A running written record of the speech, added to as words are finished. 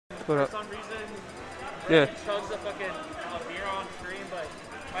what up? For some reason, Yeah. it shows the fucking beer on screen, but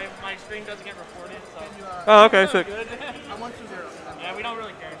my screen doesn't get recorded. So. Oh, okay, sick. Good. I want 2-0. Yeah, we don't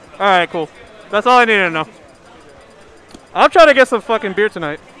really care. All right, cool. That's all I needed to know. I'm trying to get some fucking beer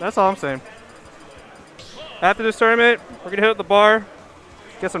tonight. That's all I'm saying. After this tournament, we're gonna hit up the bar,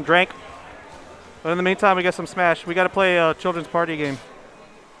 get some drink. But in the meantime, we get some Smash. We gotta play a children's party game.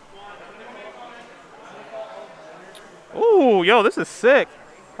 Ooh, yo, this is sick.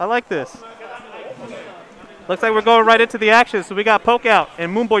 I like this. Looks like we're going right into the action. So we got Pokeout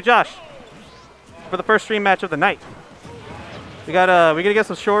and Moonboyjosh for the first stream match of the night. We gonna get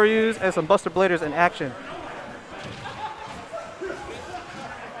some Shoryus and some Buster Bladers in action.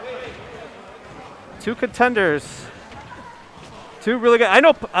 Two contenders. Two really good. I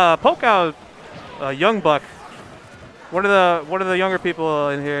know Pokeout, young buck. One of the younger people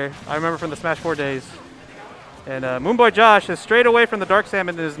in here. I remember from the Smash 4 days. And Moonboyjosh is straight away from the Dark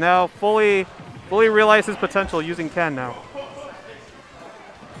Salmon and is now fully realized his potential using Ken now.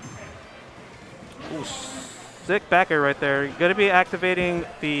 Ooh, sick back air right there. Gonna be activating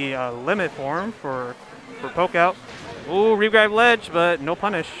the limit form for Pokeout. Ooh, regrab ledge, but no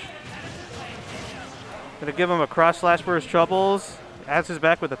punish. Gonna give him a cross slash for his troubles. Adds his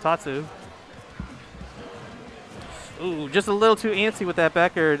back with a Tatsu. Ooh, just a little too antsy with that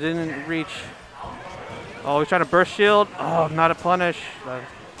back air. Didn't reach. Oh, he's trying to burst shield. Oh, not a punish.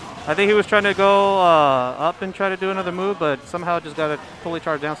 I think he was trying to go up and try to do another move, but somehow just got a fully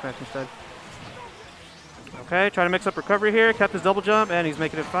charged down smash instead. Okay, trying to mix up recovery here. Kept his double jump, and he's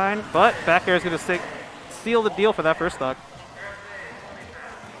making it fine. But back air is going to seal the deal for that first stock.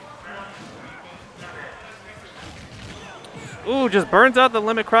 Ooh, just burns out the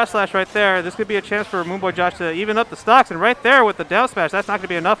limit cross slash right there. This could be a chance for Moonboyjosh to even up the stocks. And right there with the down smash, that's not going to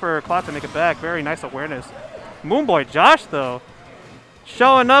be enough for Cloud to make it back. Very nice awareness. Moonboyjosh, though,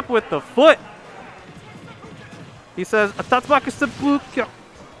 showing up with the foot. He says,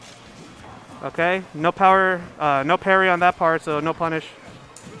 okay, no power, no parry on that part, so no punish.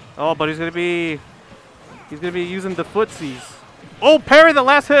 Oh, but he's going to be using the footsies. Oh, parry the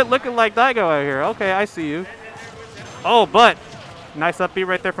last hit, looking like Daigo out here. Okay, I see you. Oh, but nice upbeat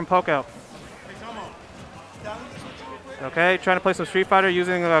right there from Pokeout. Okay, trying to play some Street Fighter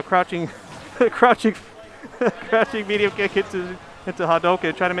using crouching medium kick into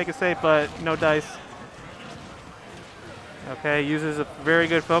Hadouken, trying to make it safe, but no dice. Okay, uses a very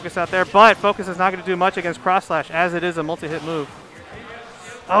good focus out there, but focus is not going to do much against cross slash as it is a multi-hit move.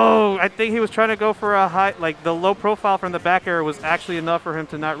 Oh, I think he was trying to go for a high, like the low profile from the back air was actually enough for him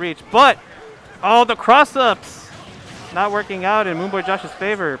to not reach, but oh, the cross-ups. Not working out in Moonboyjosh's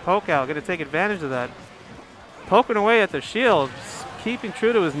favor. Pokeout going to take advantage of that. Poking away at the shield. Keeping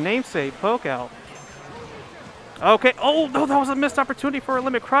true to his namesake, Pokeout. Okay. Oh, no, that was a missed opportunity for a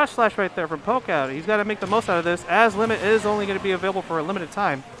limit cross slash right there from Pokeout. He's got to make the most out of this as limit is only going to be available for a limited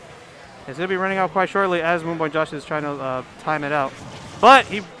time. It's going to be running out quite shortly as Moonboyjosh is trying to time it out. But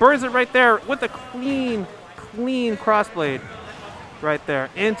he burns it right there with a clean crossblade right there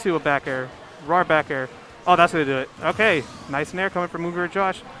into a back air. Raw back air. Oh, that's going to do it. Okay, nice nair coming from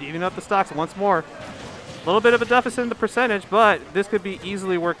Moonboyjosh. Even up the stocks once more. A little bit of a deficit in the percentage, but this could be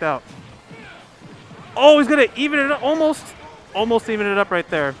easily worked out. Oh, he's going to even it up. Almost even it up right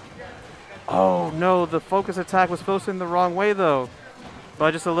there. Oh, no, the focus attack was supposed to in the wrong way, though. But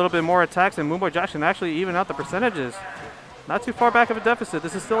just a little bit more attacks, and Moonboyjosh can actually even out the percentages. Not too far back of a deficit.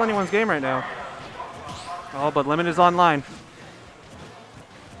 This is still anyone's game right now. Oh, but limit is online.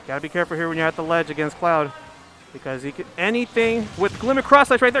 Gotta be careful here when you're at the ledge against Cloud, because he could anything with limit cross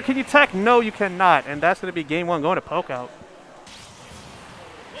slash right there. Can you tech? No, you cannot, and that's gonna be game one going to Pokeout.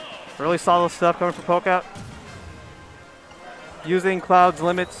 Really solid stuff coming from Pokeout, using Cloud's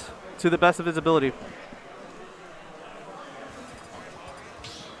limits to the best of his ability.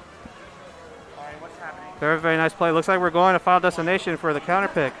 Very, very nice play. Looks like we're going to Final Destination for the counter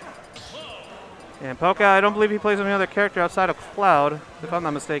pick. And Pokeout, I don't believe he plays any other character outside of Cloud, if I'm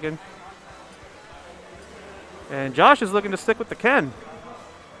not mistaken. And Josh is looking to stick with the Ken.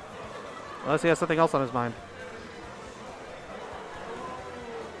 Unless he has something else on his mind.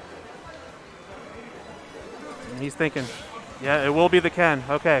 And he's thinking, yeah, it will be the Ken.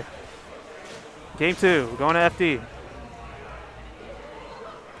 Okay. Game 2, we're going to FD.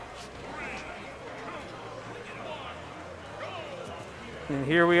 And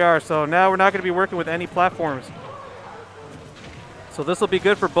here we are. So now we're not going to be working with any platforms. So this will be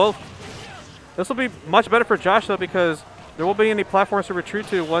good for both. This will be much better for Josh, though, because there won't be any platforms to retreat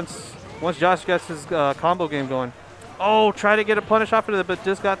to once Josh gets his combo game going. Oh, try to get a punish off of it, but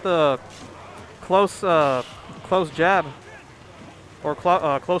just got the close jab. or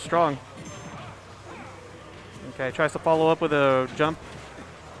close strong. Okay, tries to follow up with a jump,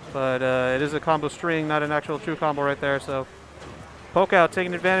 but it is a combo string, not an actual true combo right there. So Pokeout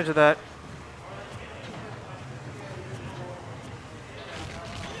taking advantage of that.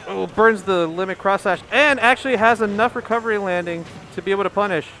 Oh, burns the limit cross slash and actually has enough recovery landing to be able to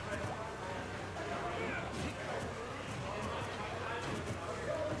punish.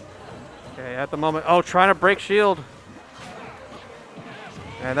 Okay, at the moment, oh, trying to break shield.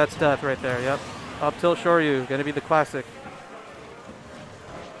 And that's death right there, yep. Up tilt Shoryu, gonna be the classic.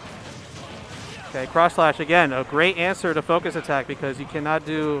 Okay, cross slash again, a great answer to focus attack because you cannot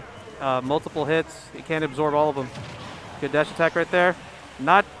do multiple hits. You can't absorb all of them. Good dash attack right there.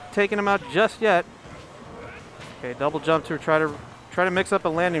 Not taking him out just yet. Okay, double jump to try to mix up a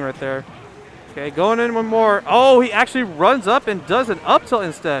landing right there. Okay, going in one more. Oh, he actually runs up and does an up tilt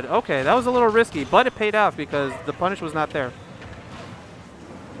instead. Okay, that was a little risky, but it paid off because the punish was not there.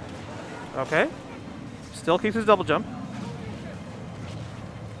 Okay, still keeps his double jump.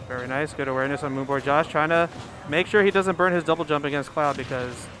 Very nice, good awareness on Moonboyjosh, trying to make sure he doesn't burn his double jump against Cloud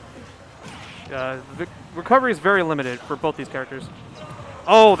because recovery is very limited for both these characters.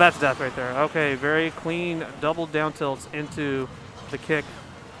 Oh, that's death right there. Okay, very clean double down tilts into the kick.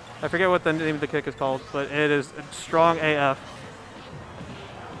 I forget what the name of the kick is called, but it is strong AF.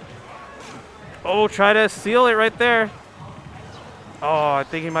 Oh, try to seal it right there. Oh, I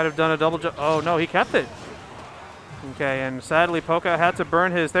think he might have done a double jump. Oh, no, he kept it. Okay, and sadly, Pokeout had to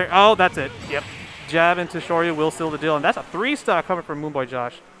burn his there. Oh, that's it. Yep. Jab into Shoryu will seal the deal. And that's a 3-stock coming from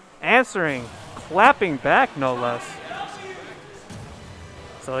Moonboyjosh. Answering, clapping back, no less.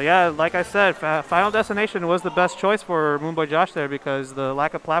 So, yeah, like I said, Final Destination was the best choice for Moonboyjosh there because the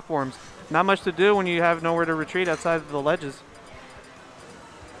lack of platforms. Not much to do when you have nowhere to retreat outside of the ledges.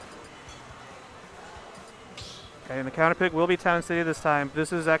 Okay, and the counter pick will be Town City this time.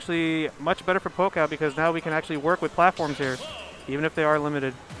 This is actually much better for Pokeout because now we can actually work with platforms here, even if they are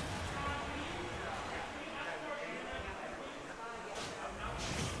limited.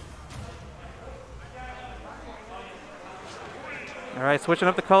 All right, switching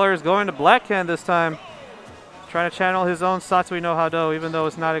up the colors, going to Black Ken this time. Trying to channel his own Satsui no Hado, even though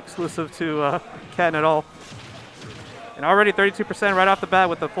it's not exclusive to Ken at all. And already 32% right off the bat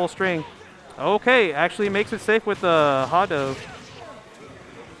with the full string. Okay, actually makes it safe with the Hado.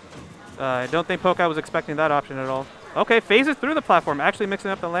 I don't think Pokeout was expecting that option at all. Okay, phases through the platform, actually mixing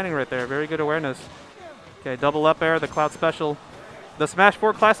up the landing right there. Very good awareness. Okay, double up air, the Cloud Special. The Smash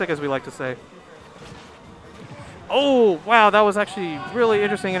 4 Classic, as we like to say. Oh, wow, that was actually really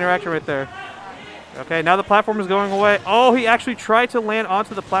interesting interaction right there. Okay, now the platform is going away. Oh, he actually tried to land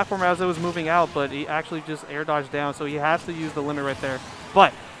onto the platform as it was moving out, but he actually just air dodged down, so he has to use the limit right there.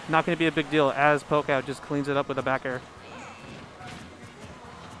 But not going to be a big deal as Pokeout just cleans it up with a back air.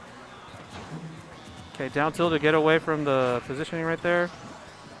 Okay, down tilt to get away from the positioning right there.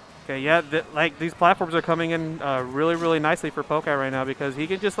 Okay, yeah, like these platforms are coming in really, really nicely for Pokeout right now because he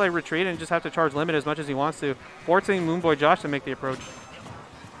can just like retreat and just have to charge limit as much as he wants to, forcing Moonboyjosh to make the approach.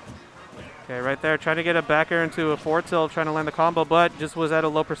 Okay, right there, trying to get a back air into a forward tilt, trying to land the combo, but just was at a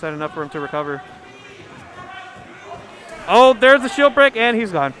low percent enough for him to recover. Oh, there's the shield break, and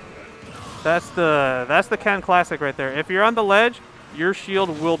he's gone. That's the Ken Classic right there. If you're on the ledge, your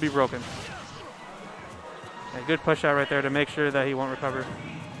shield will be broken. A good push out right there to make sure that he won't recover.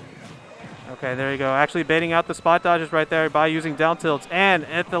 Okay, there you go. Actually baiting out the spot dodges right there by using down tilts and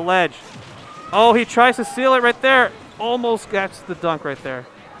at the ledge. Oh, he tries to seal it right there. Almost gets the dunk right there.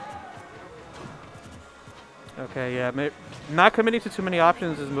 Okay, yeah. Not committing to too many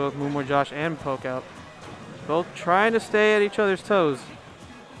options is both Moonboyjosh and Pokeout. Both trying to stay at each other's toes.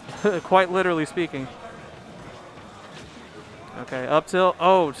 Quite literally speaking. Okay, up tilt.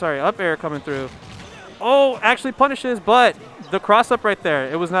 Oh, sorry, up air coming through. Oh, actually punishes, but the cross up right there,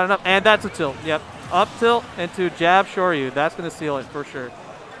 it was not enough. And that's a tilt. Yep. Up tilt into jab Shoryu. That's going to seal it for sure.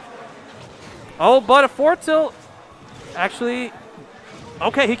 Oh, but a forward tilt. Actually,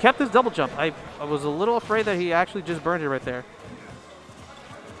 okay, he kept his double jump. I was a little afraid that he actually just burned it right there.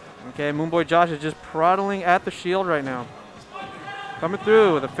 Okay, Moonboyjosh is just proddling at the shield right now. Coming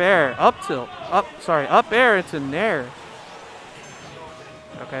through with a fair up tilt. Up air into nair.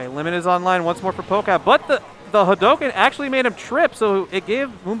 Okay, limit is online once more for Pokeout, but the Hadoken actually made him trip, so it gave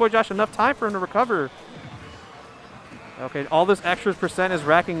Moonboyjosh enough time for him to recover. Okay, all this extra percent is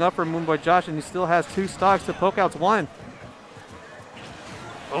racking up for Moonboyjosh, and he still has 2 stocks to Pokeout's 1.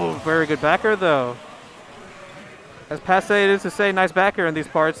 Oh, very good backer, though. As passe it is to say nice back air in these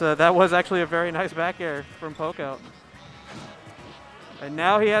parts, that was actually a very nice back air from Pokeout. And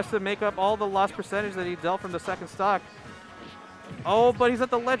now he has to make up all the lost percentage that he dealt from the second stock. Oh, but he's at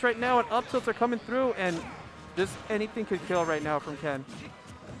the ledge right now, and up tilts are coming through, and just anything could kill right now from Ken.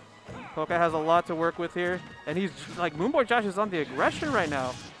 Pokeout has a lot to work with here, and he's like Moonboyjosh is on the aggression right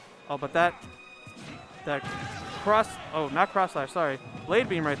now. Oh, but that cross, oh, not cross slash, sorry, blade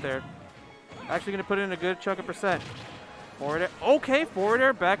beam right there. Actually gonna put in a good chunk of percent. Forward air, okay, forward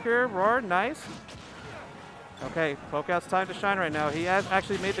air, back air, roar, nice. Okay, Pokeout's time to shine right now. He has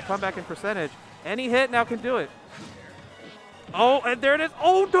actually made the comeback in percentage. Any hit now can do it. Oh, and there it is.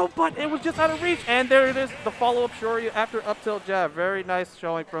 Oh, no, but it was just out of reach. And there it is, the follow-up Shoryu after up tilt jab. Very nice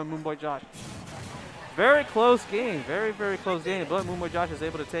showing from Moonboyjosh. Very close game. Very, very close game. But Moonboyjosh is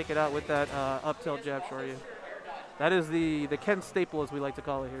able to take it out with that up tilt jab Shoryu. That is the Ken staple, as we like to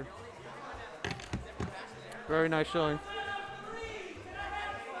call it here. Very nice showing.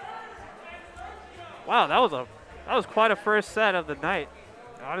 Wow, that was quite a first set of the night.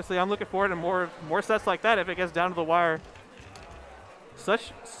 Honestly, I'm looking forward to more sets like that if it gets down to the wire.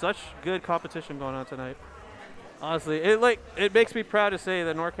 Such good competition going on tonight. Honestly, it makes me proud to say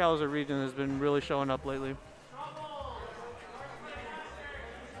that NorCal as a region has been really showing up lately.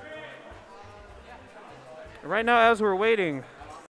 Right now, as we're waiting,